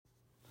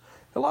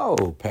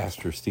Hello,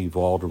 Pastor Steve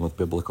Waldron with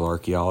Biblical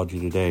Archaeology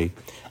today.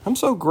 I'm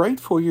so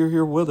grateful you're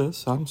here with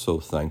us. I'm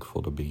so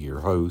thankful to be your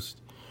host.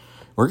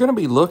 We're going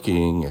to be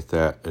looking at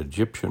that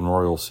Egyptian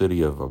royal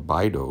city of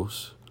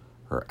Abydos,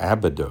 or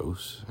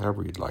Abydos,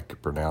 however you'd like to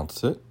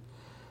pronounce it.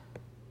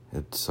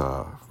 It's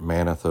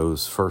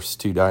Manetho's first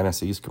two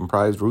dynasties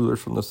comprised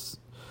rulers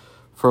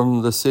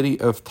from the city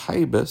of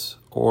Tibus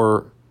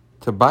or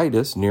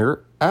Tibidus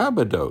near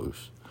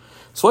Abydos.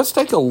 So let's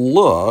take a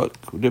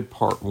look. We did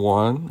part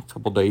one a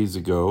couple days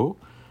ago,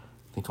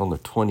 I think on the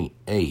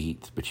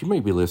 28th, but you may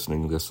be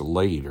listening to this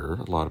later.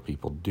 A lot of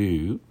people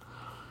do.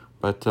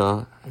 But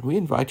we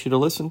invite you to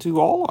listen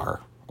to all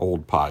our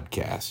old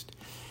podcasts.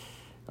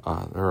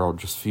 They're all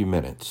just a few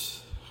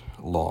minutes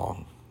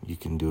long. You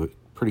can do it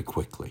pretty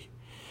quickly.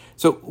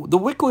 So the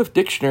Wycliffe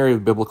Dictionary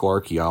of Biblical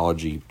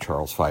Archaeology,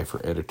 Charles Pfeiffer,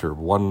 editor,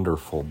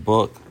 wonderful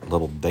book, a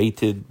little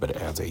dated, but it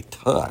has a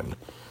ton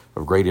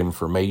of great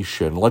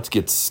information. Let's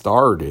get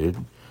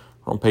started.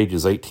 We're on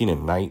pages 18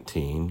 and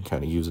 19.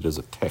 Kind of use it as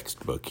a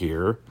textbook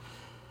here.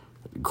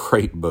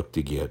 Great book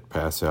to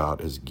pass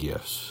out as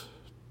gifts.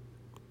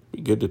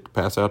 Be good to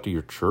pass out to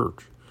your church.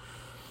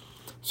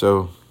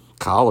 So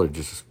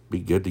college, be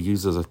good to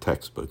use as a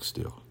textbook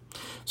still.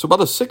 So by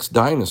the 6th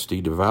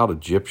dynasty, devout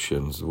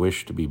Egyptians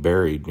wished to be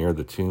buried near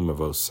the tomb of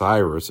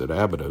Osiris at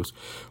Abydos.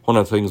 One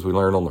of the things we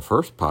learned on the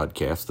first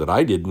podcast that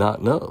I did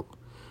not know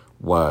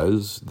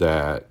was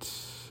that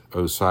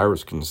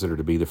Osiris considered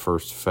to be the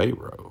first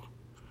pharaoh.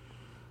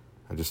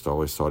 I just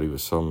always thought he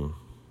was some,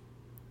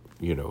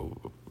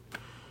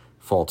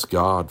 false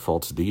god,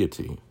 false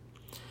deity.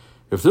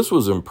 If this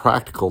was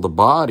impractical, the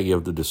body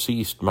of the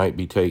deceased might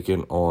be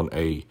taken on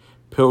a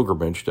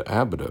pilgrimage to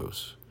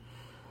Abydos.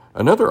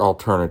 Another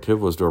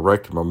alternative was to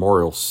erect a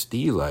memorial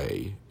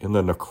stele in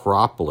the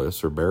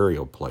necropolis or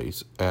burial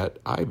place at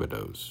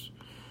Abydos.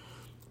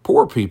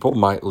 Poor people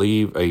might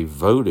leave a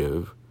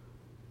votive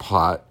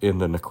plot in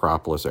the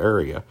necropolis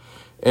area,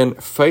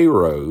 and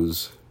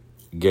pharaohs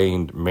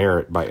gained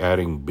merit by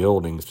adding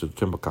buildings to the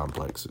temple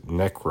complex.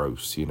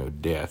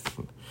 Necros, death,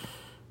 and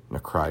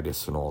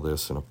necritus and all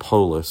this, and a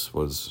polis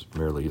was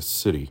merely a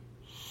city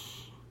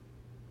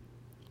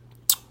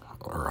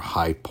or a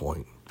high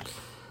point.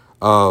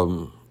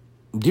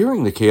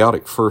 During the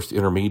chaotic first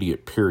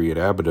intermediate period,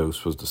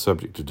 Abydos was the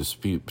subject of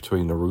dispute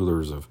between the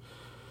rulers of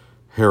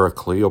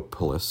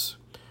Heracleopolis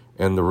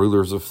and the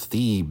rulers of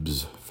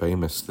Thebes,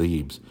 famous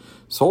Thebes.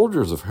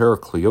 Soldiers of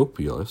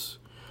Heracleopolis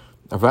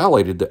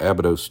violated the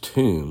Abydos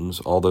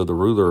tombs, although the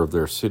ruler of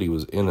their city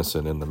was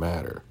innocent in the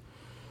matter.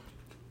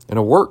 In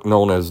a work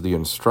known as the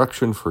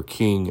Instruction for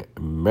King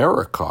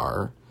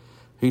Merakar,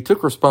 he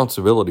took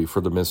responsibility for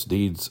the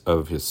misdeeds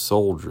of his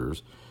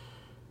soldiers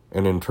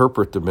and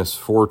interpret the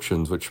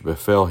misfortunes which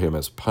befell him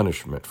as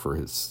punishment for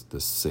this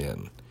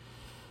sin.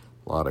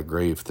 A lot of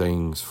grave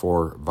things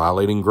for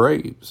violating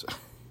graves.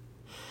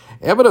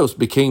 Abydos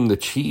became the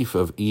chief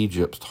of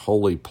Egypt's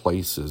holy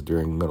places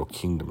during Middle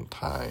Kingdom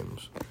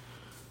times.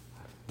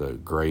 The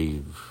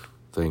grave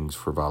things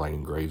for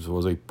violating graves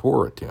was a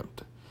poor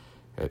attempt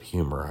at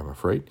humor, I'm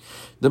afraid.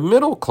 The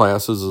middle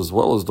classes as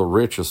well as the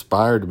rich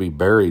aspired to be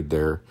buried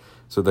there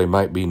so they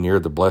might be near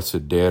the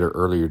blessed dead or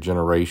earlier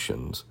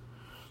generations.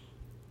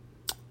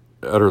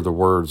 Utter the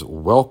words,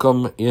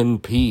 "Welcome in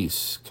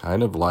peace,"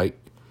 kind of like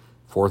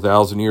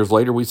 4,000 years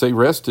later we say,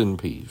 "Rest in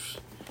peace."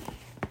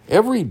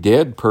 Every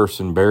dead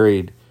person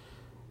buried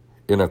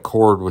in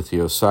accord with the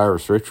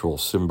Osiris ritual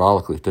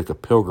symbolically took a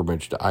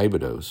pilgrimage to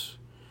Abydos.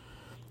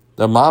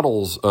 The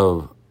models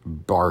of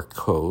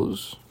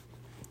Barkos,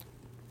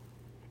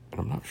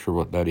 and I'm not sure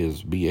what that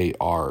is,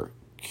 Barqueus,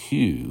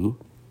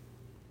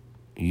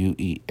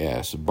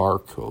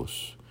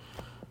 Barkos.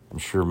 I'm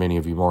sure many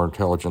of you more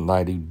intelligent than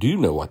I do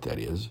know what that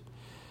is.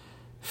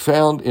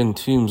 Found in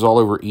tombs all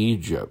over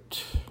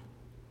Egypt,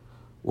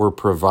 were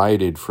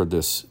provided for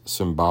this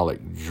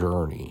symbolic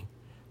journey.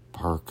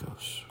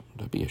 Barkos. Would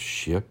that be a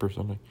ship or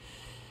something?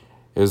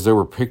 As there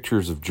were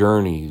pictures of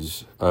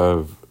journeys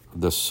of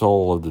the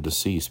soul of the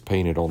deceased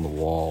painted on the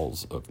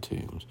walls of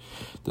tombs.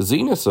 The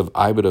zenith of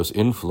Abydos'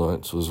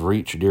 influence was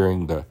reached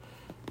during the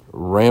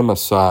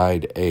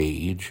Ramesside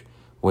age,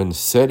 when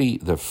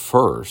Sethi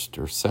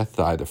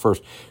I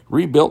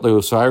rebuilt the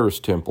Osiris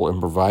temple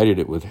and provided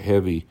it with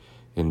heavy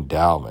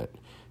endowment.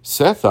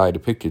 Sethi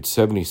depicted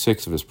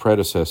 76 of his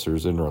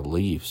predecessors in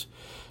reliefs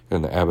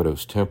in the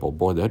Abydos temple.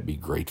 Boy, that'd be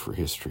great for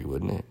history,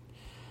 wouldn't it?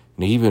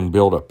 And he even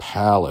built a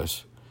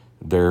palace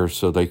there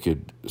so they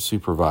could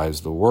supervise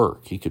the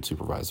work. He could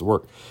supervise the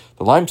work.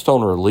 The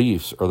limestone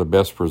reliefs are the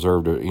best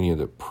preserved of any of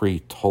the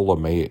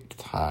pre-Ptolemaic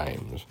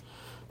times.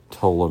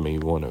 Ptolemy,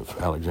 one of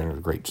Alexander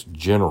the Great's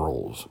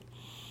generals.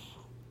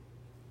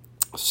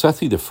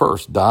 Sethi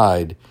I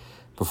died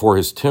before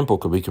his temple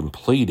could be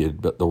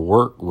completed, but the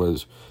work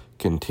was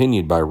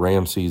continued by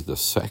Ramses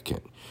II.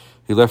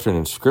 He left an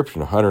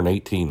inscription,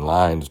 118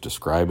 lines,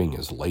 describing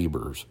his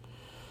labors.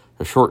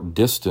 A short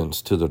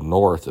distance to the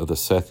north of the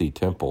Sethi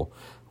temple,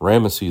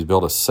 Ramesses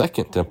built a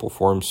second temple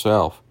for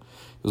himself.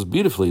 It was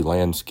beautifully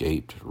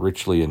landscaped,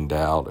 richly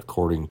endowed,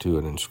 according to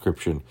an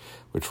inscription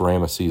which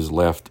Ramesses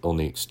left on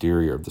the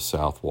exterior of the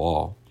south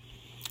wall.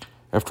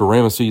 After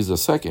Ramesses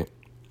II,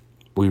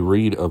 we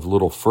read of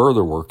little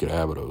further work at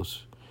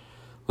Abydos.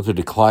 With the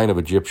decline of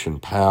Egyptian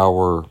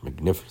power,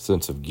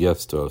 magnificence of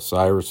gifts to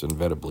Osiris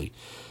inevitably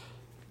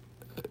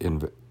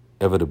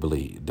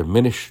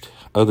diminished,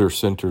 other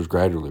centers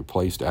gradually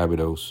replaced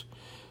Abydos.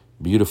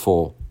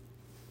 Beautiful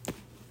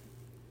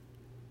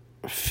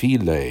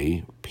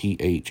Philae,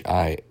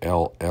 Phillae,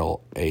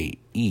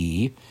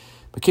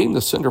 became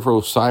the center for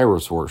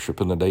Osiris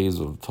worship in the days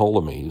of the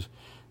Ptolemies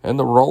and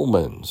the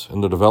Romans. In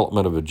the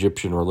development of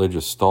Egyptian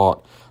religious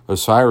thought,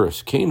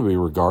 Osiris came to be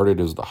regarded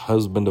as the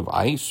husband of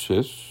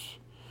Isis,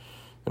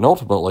 and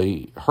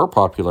ultimately her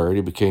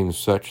popularity became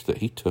such that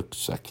he took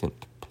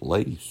second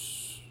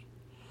place.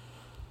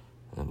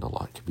 And a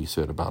lot could be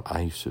said about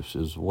Isis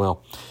as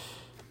well.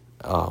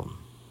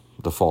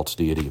 The false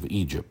deity of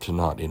Egypt,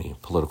 not any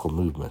political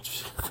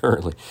movements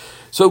currently.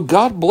 So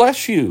God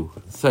bless you.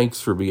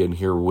 Thanks for being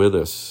here with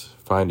us.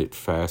 Find it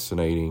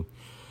fascinating.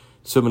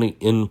 So many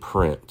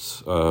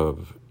imprints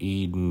of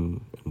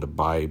Eden and the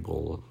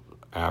Bible,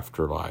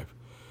 afterlife,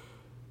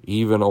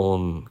 even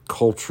on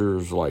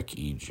cultures like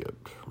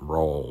Egypt,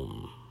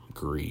 Rome,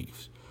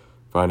 Greece.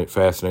 Find it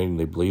fascinating.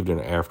 They believed in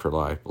an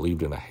afterlife,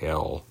 believed in a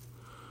hell.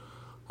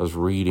 I was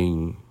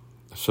reading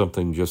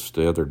something just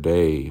the other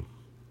day,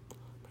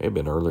 may have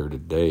been earlier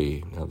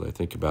today, now that I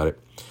think about it,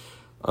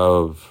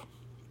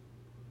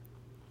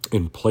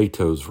 in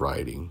Plato's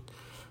writing,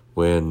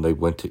 when they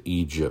went to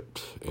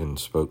Egypt and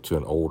spoke to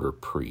an older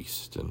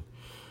priest, and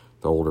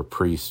the older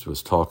priest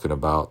was talking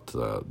about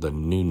the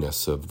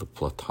newness of the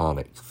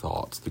Platonic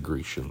thoughts, the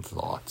Grecian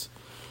thoughts,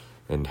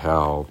 and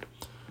how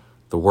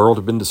the world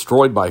had been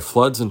destroyed by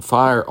floods and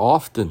fire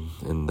often,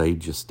 and they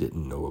just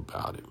didn't know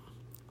about it.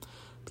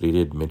 But he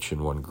did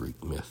mention one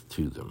Greek myth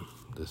to them,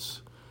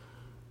 this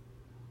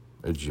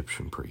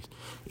Egyptian priest.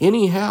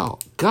 Anyhow,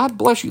 God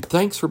bless you.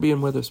 Thanks for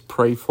being with us.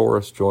 Pray for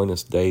us. Join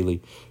us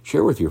daily.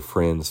 Share with your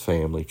friends,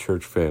 family,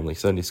 church family,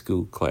 Sunday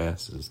school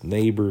classes,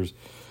 neighbors,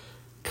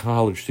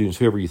 college students,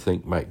 whoever you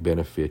think might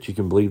benefit. You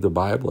can believe the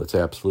Bible. It's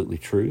absolutely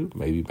true.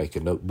 Maybe make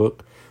a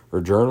notebook or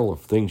journal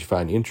of things you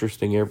find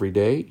interesting every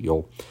day.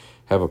 You'll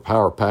have a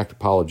power-packed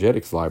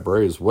apologetics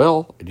library as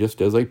well,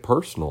 just as a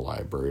personal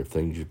library of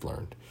things you've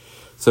learned.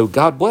 So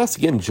God bless.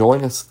 Again,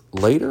 join us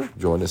later.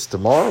 Join us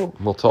tomorrow.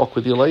 We'll talk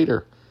with you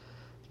later.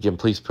 Again,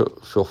 please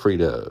feel free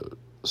to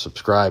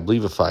subscribe,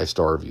 leave a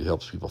 5-star review.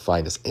 Helps people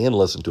find us and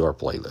listen to our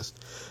playlist.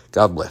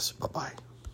 God bless. Bye-bye.